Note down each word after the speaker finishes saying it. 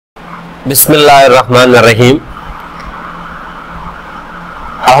బిస్మిల్లాహిర్రహమానిర్రహీం.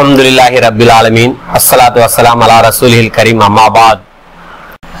 అల్హమ్దులిల్లాహి రబ్బిల్ ఆలమీన్. అస్సలాతు వస్సలాము అలా రసూలిహిల్ కరీం. అమ్మాబాద్.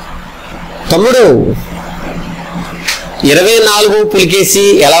 తమ్ముడు 24 పులికేసి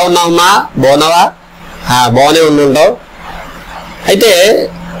ఎలా ఉన్నావమ్మా? బాగున్నావా? బాగానే ఉండుంటావు. అయితే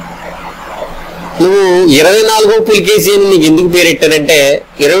నువ్వు 24 పులికేసి అని నీకు ఎందుకు పేరు పెట్టానంటే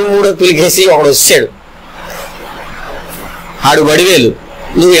 23 పులికేసి ఒకడు వచ్చాడు, ఆడు బడివేలు,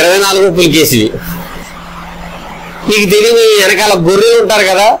 నువ్వు 24 పులికేసివి. నీకు తెలియని వెనకాల గొర్రెలు ఉంటారు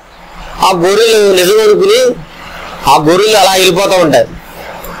కదా, ఆ గొర్రెలు నిజం అనుకుని ఆ గొర్రెలు అలా వెళ్ళిపోతూ ఉంటాయి.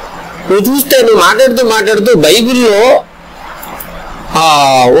 నువ్వు చూస్తే నువ్వు మాట్లాడుతూ బైబిల్లో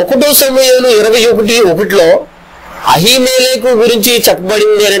 1 సమూయేలు 21:1 అహీమేలెకు గురించి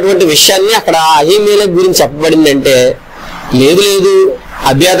చెప్పబడింది అనేటువంటి విషయాన్ని అక్కడ అహీమేలెకు గురించి చెప్పబడింది అంటే లేదు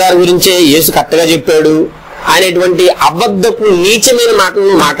అబ్యాతారు గురించే యేసు కరెక్ట్గా చెప్పాడు అనేటువంటి అబద్ధపు నీచమైన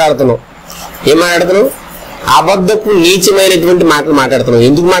మాటలను మాట్లాడుతున్నావు. ఏం మాట్లాడుతున్నావు? అబద్ధపు నీచమైనటువంటి మాటలు మాట్లాడుతున్నావు.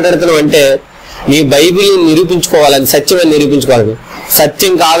 ఎందుకు మాట్లాడుతున్నావు అంటే నీ బైబిల్ నిరూపించుకోవాలని, సత్యమని నిరూపించుకోవాలని.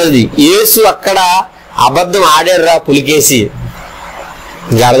 సత్యం కాదది. యేసు అక్కడ అబద్ధం ఆడారా పులికేసి,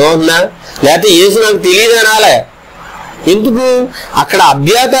 ఇంకా అర్థమవుతుందా? లేకపోతే యేసు నాకు తెలియదు అనాలే. ఎందుకు? అక్కడ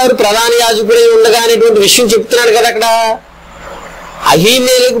అబ్యాతారు ప్రధాన యాజకుడై ఉండగా అనేటువంటి విషయం చెప్తున్నాడు కదా. అక్కడ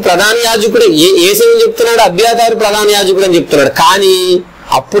అహీమేలకు ప్రధాన యాజకుడు ఏసేమని చెప్తున్నాడు, అబ్యాతారు ప్రధాన యాజకుడు అని చెప్తున్నాడు. కానీ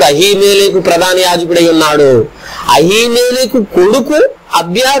అప్పుడు అహీమేలకు ప్రధాన యాజకుడై ఉన్నాడు. అహీమేలకు కొడుకు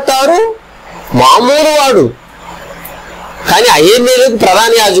అబ్యాతారు మామూలు వాడు, కానీ అహీమేలకు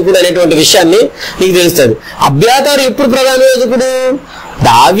ప్రధాన యాజకుడు అనేటువంటి విషయాన్ని నీకు తెలుస్తుంది. అబ్యాతారు ఎప్పుడు ప్రధాన యాజకుడు?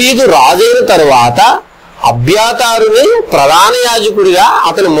 దావీదు రాజైన తరువాత అబ్యాతారుని ప్రధాన యాజకుడిగా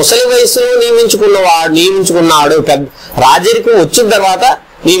అతను ముసలి వయసులో నియమించుకున్నాడు. రాజరికం వచ్చిన తర్వాత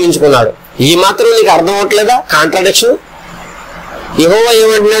నియమించుకున్నాడు. ఈ మాత్రం నీకు అర్థం అవట్లేదా? కాంట్రాడిక్షన్. యెహోవా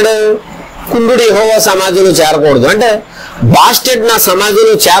ఏమంటున్నాడు? కుండుడు యెహోవా సమాజంలో చేరకూడదు అంటే బాస్టెడ్ నా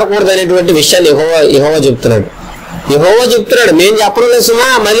సమాజంలో చేరకూడదు అనేటువంటి విషయాన్ని యెహోవా చెప్తున్నాడు. మేము చెప్పడం లేదు సుమా.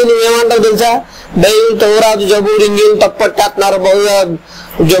 మళ్ళీ నువ్వేమంటావు తెలుసా? బైబిల్, తౌరాతు, జబూర్, ఇంగిల్ తప్పట్టేస్తున్నారు,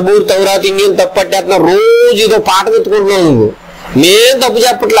 జబూర్, తౌరాతు, ఇంగిల్ తప్పట్టేస్తున్నారు. రోజు ఇదో పాట పెట్టుకుంటున్నావు నువ్వు. మేం తప్పు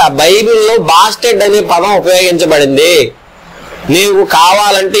చెప్పట్లా. బైబిల్లో బాస్టెడ్ అనే పదం ఉపయోగించబడింది. నీకు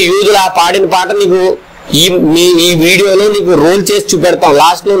కావాలంటే యూదులు ఆ పాడిన పాట నీకు ఈ వీడియోలో నీకు రోల్ చేసి చూపెడతాం,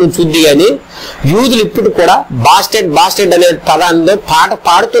 లాస్ట్ లో నువ్వు చూద్ది. కానీ యూదులు ఇప్పుడు కూడా బాస్టెడ్ అనే పదాన్ని పాట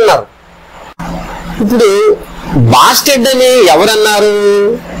పాడుతున్నారు. ఇప్పుడు బాస్టెడ్ అని ఎవరన్నారు?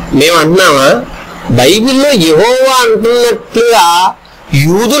 మేము అంటున్నామా? బైబిల్లో యెహోవా అంటున్నట్లుగా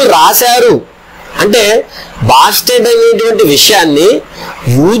యూదులు రాశారు. అంటే బాస్టెడ్ అనేటువంటి విషయాన్ని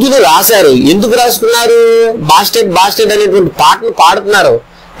యూదులు రాశారు. ఎందుకు రాసుకున్నారు? బాస్టెడ్ అనేటువంటి పాటను పాడుతున్నారు,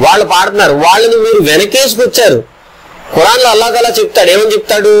 వాళ్ళు పాడుతున్నారు. వాళ్ళని మీరు వెనకేసుకొచ్చారు. ఖురాన్లో అల్లాహ్ తఆలా చెప్తాడు. ఏమని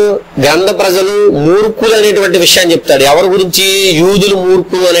చెప్తాడు? గ్రంథ ప్రజలు మూర్ఖులు అనేటువంటి విషయాన్ని చెప్తాడు. ఎవరి గురించి? యూదులు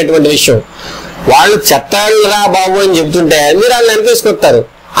మూర్ఖులు అనేటువంటి విషయం. వాళ్ళు చెత్తాడురా బాబు అని చెప్తుంటే మీరు వాళ్ళని వెనకేసుకొస్తారు.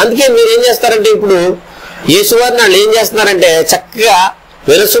 అందుకే మీరు ఏం చేస్తారంటే ఇప్పుడు యేసువారిని వాళ్ళు ఏం చేస్తున్నారంటే చక్కగా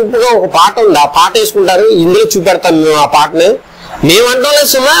వినసొంపుగా ఒక పాట ఉంది, ఆ పాట వేసుకుంటారు. ఇందులో చూపెడతాం మేము ఆ పాటని. మేము అంటాం లేదు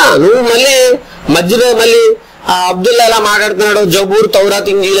సుమా. నువ్వు మళ్ళీ మధ్యలో మళ్ళీ అబ్దుల్లా ఎలా మాట్లాడుతున్నాడు, జబూర్, తౌరాత్,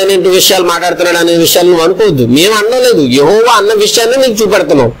 ఇంజీల్ అనే విషయాలు మాట్లాడుతున్నాడు అనే విషయాలు నువ్వు అనుకోవద్దు. మేము అనడం లేదు. యెహోవా అన్న విషయాన్ని నీకు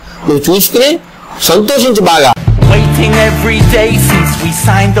చూపెడుతున్నావు. నువ్వు చూసుకుని సంతోషించు బాగా. Waiting every day since we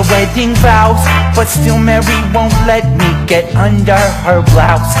signed the wedding vows, but still Mary won't let me get under her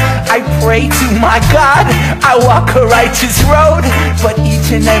blouse. I pray to my God, I walk a righteous road, but each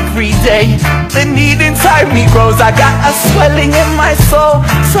and every day the need inside me grows. I got a swelling in my soul,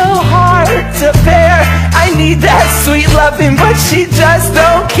 so hard to bear. I need that sweet loving, but she just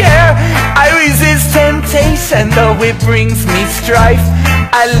don't care. I resist temptation, though it brings me strife.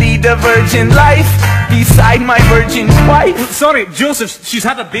 I lead a virgin life beside my virgin wife. Sorry, Joseph, she's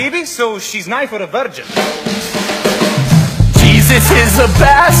had a baby, so she's nigh for a virgin. Jesus is a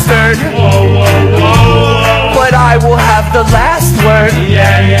bastard. Whoa, whoa, whoa, whoa. But I will have the last word.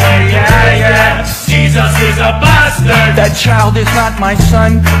 Yeah. Jesus is a bastard. That child is not my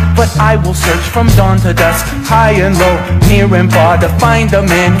son, but I will search from dawn to dusk, high and low, near and far, to find the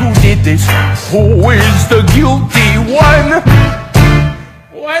man who did this. Who is the guilty one?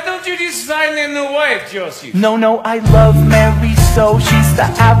 Why don't you just find a new wife, Joseph? No, I love Mary so, she's the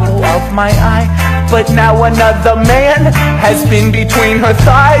apple of my eye. But now another man has been between her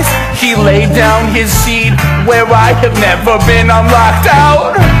thighs. He laid down his seed where I have never been. I'm locked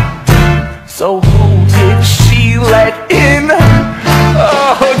out. So who did she let in?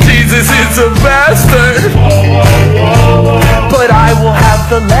 Oh, Jesus is a bastard. But I will have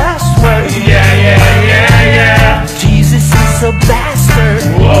the last word. Yeah. Jesus is a bastard.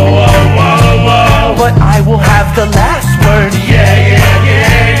 Whoa.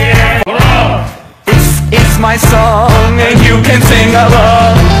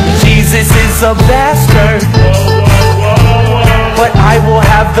 is a bastard, but I will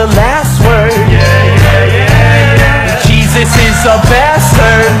have the last word. Jesus is a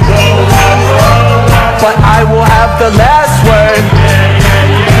bastard, but I will have the last word.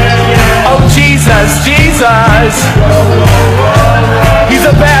 Oh Jesus, Jesus, he's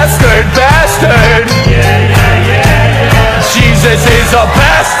a bastard, bastard. Jesus is a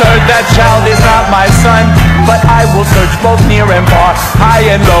bastard, that child is not my son. But I will search both near and far, high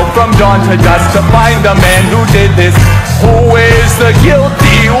and low, from dawn to dusk, to find the man who did this. Who is the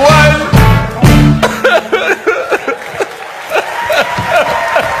guilty one?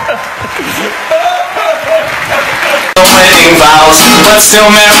 Wedding vows, but still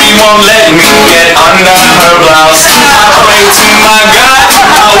Mary won't let me get under her blouse. I pray to my God,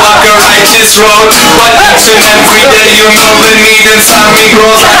 I'll walk a righteous road, but each and every day you know the need inside me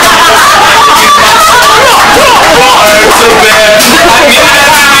grows. I for her to bear. I mean that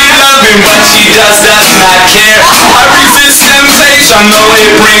to be loving, but she just does not care. I resist temptation, though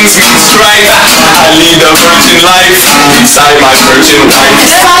it brings me strife. I lead a virgin life inside my virgin wife.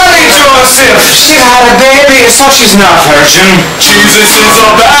 Sorry, Joseph, she had a baby, so she's not virgin. Jesus is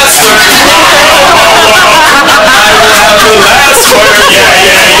a bastard. I will have the last word.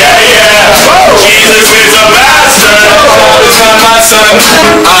 Jesus is a bastard. It's not my son.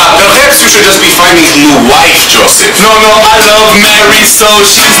 Perhaps you should just be finding a new wife, Joseph. No, I love Mary, so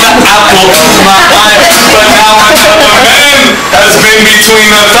she's the apple of my eye. But now another man has been between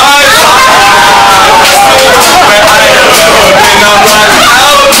her thighs. Where I have never been, I'm blacked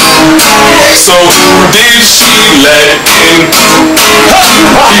out. So did she let in?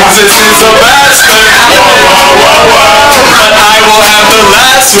 Jesus is a bastard. But I will have the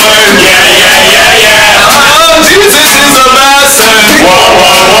last word. Oh, Jesus is a bastard.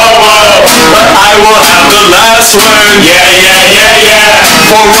 But I will have the last word.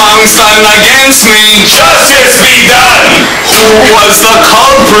 For wrongs done against me, justice be done. Who was the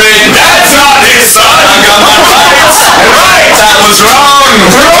culprit? That's not his son. I got my rights. Right. That was wrong.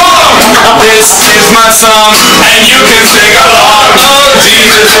 This is my song, and you can sing along. Oh,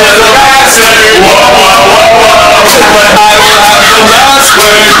 Jesus is a bastard. But I will have the last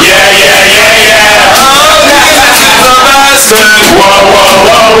word. Oh, Jesus is a bastard.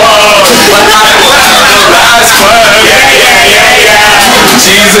 But I will have the last word.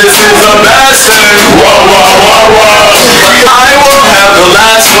 Jesus is a bastard. I will have the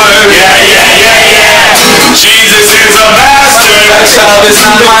last word. Jesus is a bastard. That child is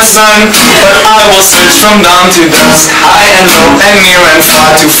not my son, but I will search from dawn to dusk, high and low and near and far,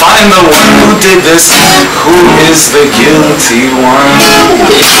 to find the one who did this. Who is the guilty one?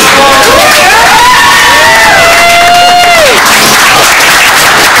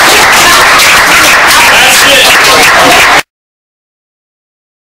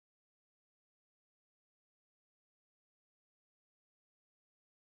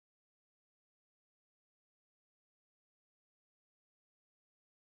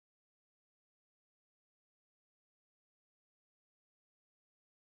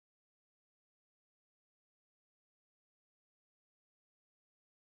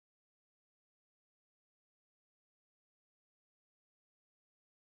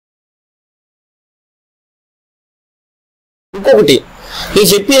 ఇంకొకటి నీకు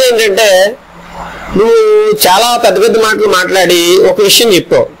చెప్పేది ఏంటంటే, నువ్వు చాలా పెద్ద పెద్ద మాటలు మాట్లాడి ఒక విషయం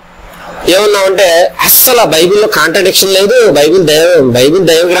చెప్పావు. ఏమన్నావంటే అస్సలు బైబిల్లో కాంట్రడిక్షన్ లేదు, బైబిల్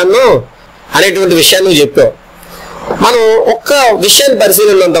దైవ గ్రంథం అనేటువంటి విషయాన్ని నువ్వు చెప్పావు. మనం ఒక్క విషయాన్ని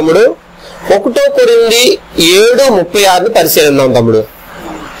పరిశీలిద్దాం తమ్ముడు. 1 కొరింథీ 7:36 పరిశీలిద్దాం తమ్ముడు.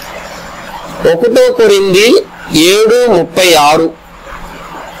 1 కొరింథీ 7:36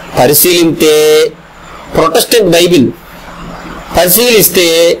 పరిశీలిస్తే, ప్రొటెస్టెంట్ బైబిల్ పరిశీలిస్తే,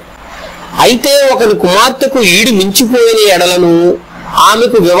 అయితే ఒకరి కుమార్తెకు ఈడు మించిపోయిన ఎడలను,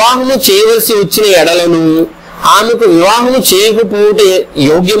 ఆమెకు వివాహము చేయవలసి వచ్చిన ఎడలను, ఆమెకు వివాహము చేయకపోవట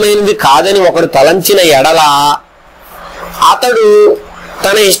యోగ్యమైనది కాదని ఒకడు తలంచిన ఎడల, అతడు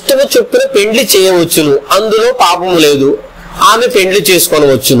తన ఇష్టము చొప్పున పెండ్లి చేయవచ్చును, అందులో పాపము లేదు, ఆమె పెండ్లి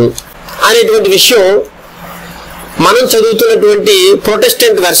చేసుకొనవచ్చును అనేటువంటి విషయం మనం చదువుతున్నటువంటి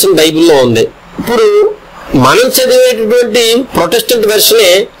ప్రొటెస్టెంట్ వెర్షన్ బైబిల్లో ఉంది. ఇప్పుడు మనం చదివేటటువంటి ప్రొటెస్టెంట్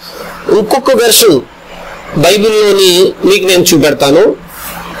వెర్షనే ఇంకొక వెర్షన్ బైబిల్లోని మీకు నేను చూపెడతాను.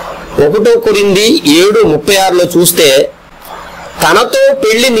 1 కొరింథీ 7:36 చూస్తే, తనతో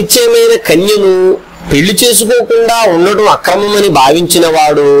పెళ్లి నిశ్చయమైన కన్యను పెళ్లి చేసుకోకుండా ఉండటం అక్రమమని భావించిన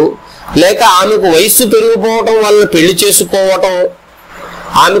వాడు, లేక ఆమెకు వయస్సు పెరిగిపోవటం వల్ల పెళ్లి చేసుకోవటం,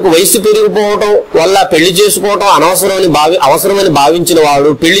 ఆమెకు వయసు పెరిగిపోవటం వల్ల పెళ్లి చేసుకోవటం అవసరమని భావించిన వాడు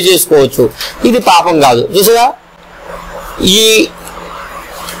పెళ్లి చేసుకోవచ్చు, ఇది పాపం కాదు. చూసారా, ఈ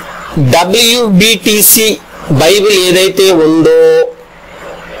WBTC బైబిల్ ఏదైతే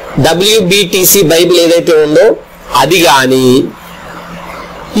ఉందో అది కానీ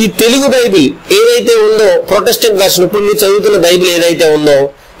ఈ తెలుగు బైబిల్ ఏదైతే ఉందో ప్రొటెస్టెంట్ వెర్షన్ ఇప్పుడు మీరు చదువుతున్న బైబిల్ ఏదైతే ఉందో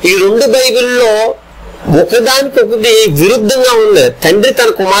ఈ రెండు బైబిల్లో ఒకదానికొకటి విరుద్ధంగా ఉంది. తండ్రి తన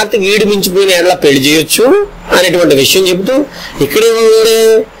కుమార్తెకి ఈడు మించిపోయిన ఎడల పెళ్లి చేయొచ్చు అనేటువంటి విషయం చెబుతూ ఇక్కడేముంది,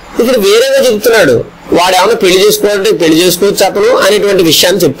 ఇక్కడ వేరేగా చెబుతున్నాడు. వాడు ఏమన్నా పెళ్లి చేసుకోవాలంటే పెళ్లి చేసుకోవచ్చు అతను అనేటువంటి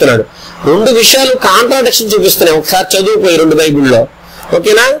విషయాన్ని చెప్తున్నాడు. రెండు విషయాలు కాంట్రాడిక్షన్ చూపిస్తున్నాయి. ఒకసారి చదువుకోయి రెండు బైబిల్లో,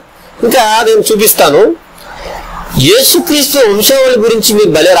 ఓకేనా? ఇంకా నేను చూపిస్తాను. యేసుక్రీస్తు వంశావళి గురించి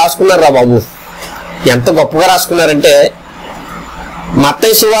మీరు భలే రాసుకున్నారా బాబు, ఎంత గొప్పగా రాసుకున్నారంటే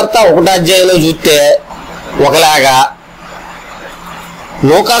మత్తయి సువార్త 1వ అధ్యాయంలో చూస్తే ఒకలాగా,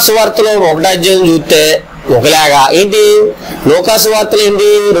 లూకా సువార్తలో 1వ అధ్యాయం చూస్తే ఒకలాగా. ఏంటి లూకా సువార్తలో ఏంటి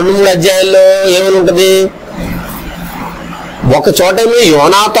 2-3 అధ్యాయాల్లో ఏమని ఉంటది, ఒక చోటేమో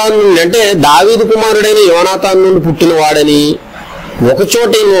యోనాతాను నుండి అంటే దావీదు కుమారుడైన యోనాతాను నుండి పుట్టినవాడని, ఒక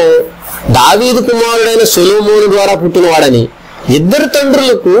చోటేమో దావీదు కుమారుడైన సొలొమోను ద్వారా పుట్టినవాడని. ఇద్దరు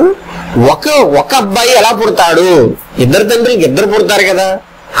తండ్రులకు ఒక అబ్బాయి ఎలా పుడతాడు? ఇద్దరు తండ్రులకు ఇద్దరు పుడతారు కదా,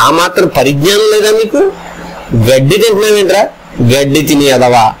 ఆ మాత్రం పరిజ్ఞానం లేదా మీకు? గడ్డి తింటున్నావేంట్రా, గడ్డి తిని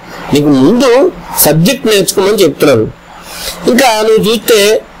అదవా, నీకు ముందు సబ్జెక్ట్ నేర్చుకోమని చెప్తున్నాను. ఇంకా నువ్వు చూస్తే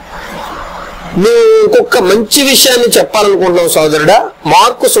నువ్వు ఇంకొక మంచి విషయాన్ని చెప్పాలనుకుంటున్నావు సోదరుడా.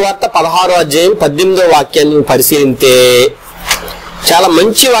 మార్కు సువార్త 16వ అధ్యాయం 18వ వాక్యాన్ని పరిశీలిస్తే చాలా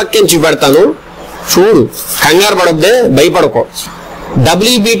మంచి వాక్యం చూపెడతాను, చూడు, కంగారు పడొద్దే, భయపడకో.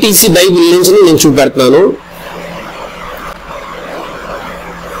 WBTC బైబిల్ నుంచి నేను చూపెడుతున్నాను.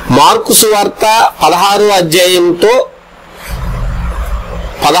 మార్కు సువార్త 16వ అధ్యాయం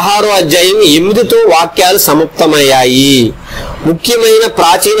 8తో వాక్యాలు సమాప్తమయ్యాయి. ముఖ్యమైన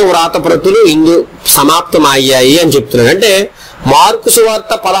ప్రాచీన వ్రాత ప్రతులు ఇందు సమాప్తమయ్యాయి అని చెప్తున్నాడు. అంటే మార్కు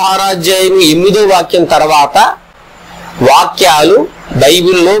సువార్త 16వ అధ్యాయం 8వ వాక్యం తర్వాత వాక్యాలు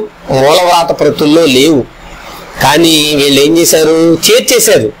బైబిల్లో మూలవ్రాత ప్రతుల్లో లేవు, కానీ వీళ్ళు ఏం చేశారు,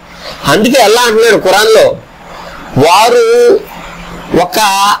 చేర్చేశారు. అందుకే అల్లా అంటున్నాడు ఖురాన్లో, వారు ఒక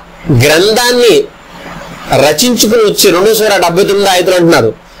గ్రంథాన్ని రచించుకుని వచ్చి 2 సూర 79 ఆయతలు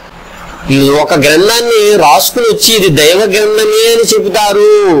అంటున్నారు, ఒక గ్రంథాన్ని రాసుకుని వచ్చి ఇది దైవ గ్రంథమే అని చెబుతారు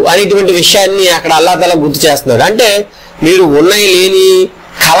అనేటువంటి విషయాన్ని అక్కడ అల్లా తఆలా గుర్తు చేస్తున్నాడు. అంటే మీరు ఉన్నాయి లేని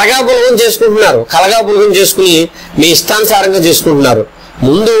కలగాపులగం చేసుకుని మీ ఇష్టానుసారంగా చేసుకుంటున్నారు.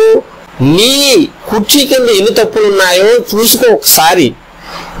 ముందు నీ కుర్చీ కింద ఎన్ని తప్పులు ఉన్నాయో చూసుకో ఒకసారి.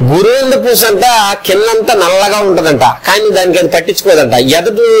 గురువింద పూస అంట కిందంతా నల్లగా ఉంటదంట, కానీ దానికి అది పట్టించుకోదంట,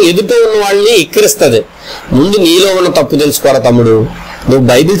 ఎదుట ఉన్న వాళ్ళని ఎక్కిరిస్తుంది. ముందు నీలో ఉన్న తప్పు తెలుసుకోరా తమ్ముడు. నువ్వు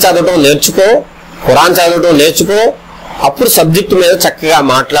బైబిల్ చదవటం నేర్చుకో, ఖురాన్ చదవటం నేర్చుకో, అప్పుడు సబ్జెక్టు మీద చక్కగా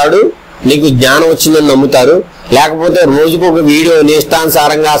మాట్లాడు, నీకు జ్ఞానం వచ్చిందని నమ్ముతారు. లేకపోతే రోజుకు ఒక వీడియో నీ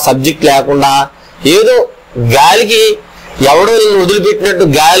ఇష్టానుసారంగా సబ్జెక్ట్ లేకుండా ఏదో గాలికి ఎవడో నిన్ను వదిలిపెట్టినట్టు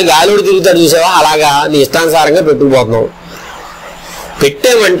గాలిలోడు తిరుగుతాడు చూసావా, అలాగా నీ ఇష్టానుసారంగా పెట్టుకుపోతున్నావు.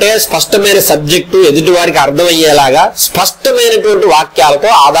 పెట్టామంటే స్పష్టమైన సబ్జెక్టు ఎదుటి వారికి అర్థమయ్యేలాగా స్పష్టమైనటువంటి వాక్యాలతో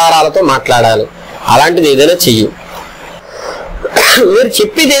ఆధారాలతో మాట్లాడాలి. అలాంటిది ఏదైనా చెయ్యి. మీరు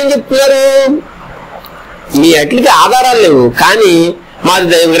చెప్పేది ఏం చెప్తున్నారు, మీ అట్లకి ఆధారాలు లేవు, కానీ మాది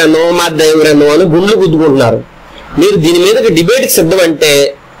దైవ గ్రంథం అని గుండ్లు గుద్దుకుంటున్నారు. మీరు దీని మీద డిబేట్కి సిద్ధం అంటే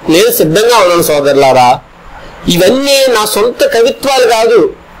నేను సిద్ధంగా ఉన్నాను సోదరులారా. ఇవన్నీ నా సొంత కవిత్వాలు కాదు,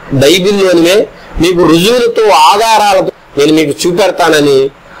 బైబిల్లోనివే. మీకు రుజువులతో ఆధారాలతో నేను మీకు చూపెడతానని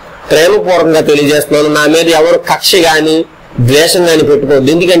ప్రేమపూర్వకంగా తెలియజేస్తున్నాను. నా మీద ఎవరు కక్ష గాని ద్వేషం గాని పెట్టుకోవద్దు.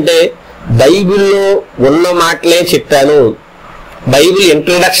 ఎందుకంటే బైబిల్లో ఉన్న మాటలే చెప్పాను, బైబిల్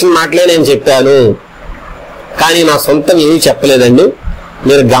ఇంట్రడక్షన్ మాటలే నేను చెప్పాను, కానీ నా సొంతం ఏమీ చెప్పలేదండి.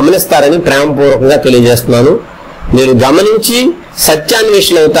 మీరు గమనిస్తారని ప్రేమపూర్వకంగా తెలియజేస్తున్నాను. మీరు గమనించి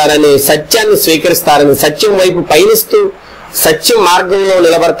సత్యాన్వేషణ అవుతారని, సత్యాన్ని స్వీకరిస్తారని, సత్యం వైపు పయనిస్తూ సత్యం మార్గంలో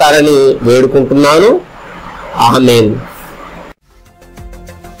నిలబడతారని వేడుకుంటున్నాను. ఆమేన్.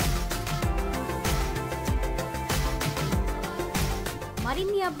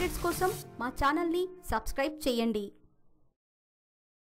 మరిన్ని అప్డేట్స్ కోసం మా ఛానల్ని సబ్స్క్రైబ్ చేయండి.